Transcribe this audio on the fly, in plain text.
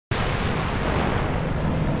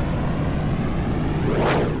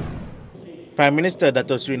Prime Minister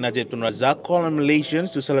Datuk Seri Najib Razak called on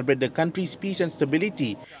Malaysians to celebrate the country's peace and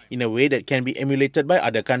stability in a way that can be emulated by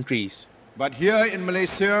other countries. But here in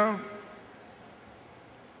Malaysia,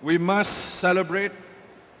 we must celebrate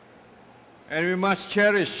and we must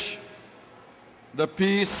cherish the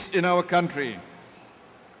peace in our country.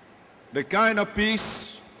 The kind of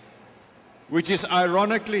peace which is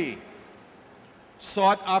ironically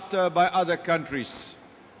sought after by other countries.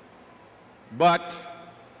 But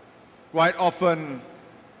quite often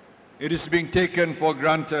it is being taken for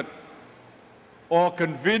granted or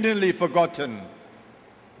conveniently forgotten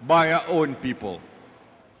by our own people.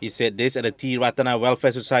 He said this at the T. Ratana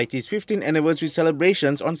Welfare Society's 15th anniversary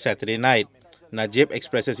celebrations on Saturday night. Najib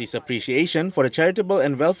expresses his appreciation for the charitable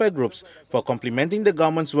and welfare groups for complementing the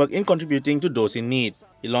government's work in contributing to those in need.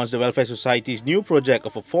 He launched the Welfare Society's new project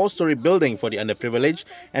of a 4-story building for the underprivileged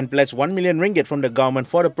and pledged 1 million ringgit from the government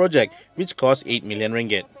for the project, which cost 8 million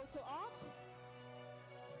ringgit.